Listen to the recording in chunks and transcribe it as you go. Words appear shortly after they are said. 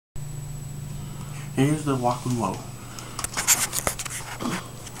Here's the rock and roll.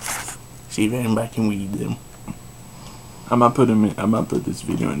 See if anybody can read them. I might put this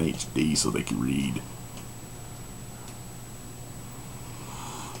video in HD so they can read.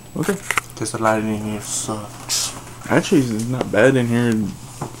 Okay. Cause the lighting in here sucks. Actually, it's not bad in here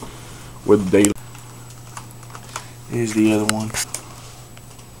with daylight. Here's the other one.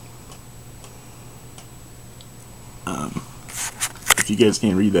 If you guys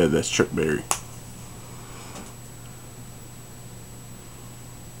can't read that, that's Chuck Berry.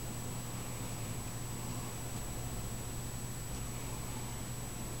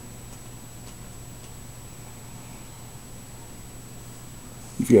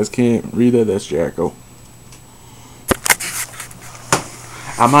 If you guys can't read that, that's Jacko.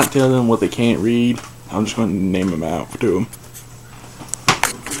 I might tell them what they can't read. I'm just going to name them out to them.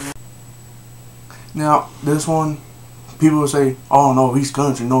 Now, this one, people will say, oh no, he's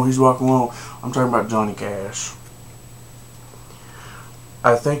country, no, he's rock and roll. I'm talking about Johnny Cash.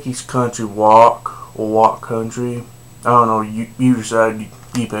 I think he's country walk, or walk country. I don't know, you decide,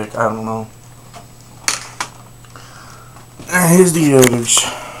 you pick, I don't know. And here's the others.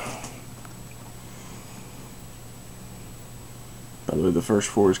 By the way, the first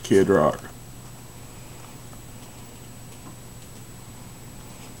four is Kid Rock.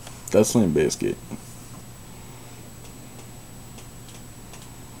 That's Limp Bizkit.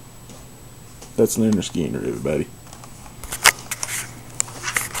 That's Leonard Skinner, everybody.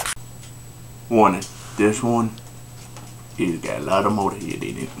 Warning, this one, it's got a lot of Motorhead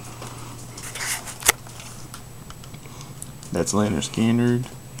in it. That's Leonard Skinner,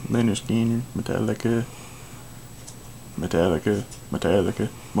 Metallica, Motorhead,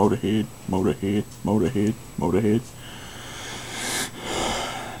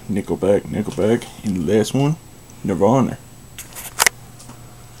 Nickelback, and the last one, Nirvana.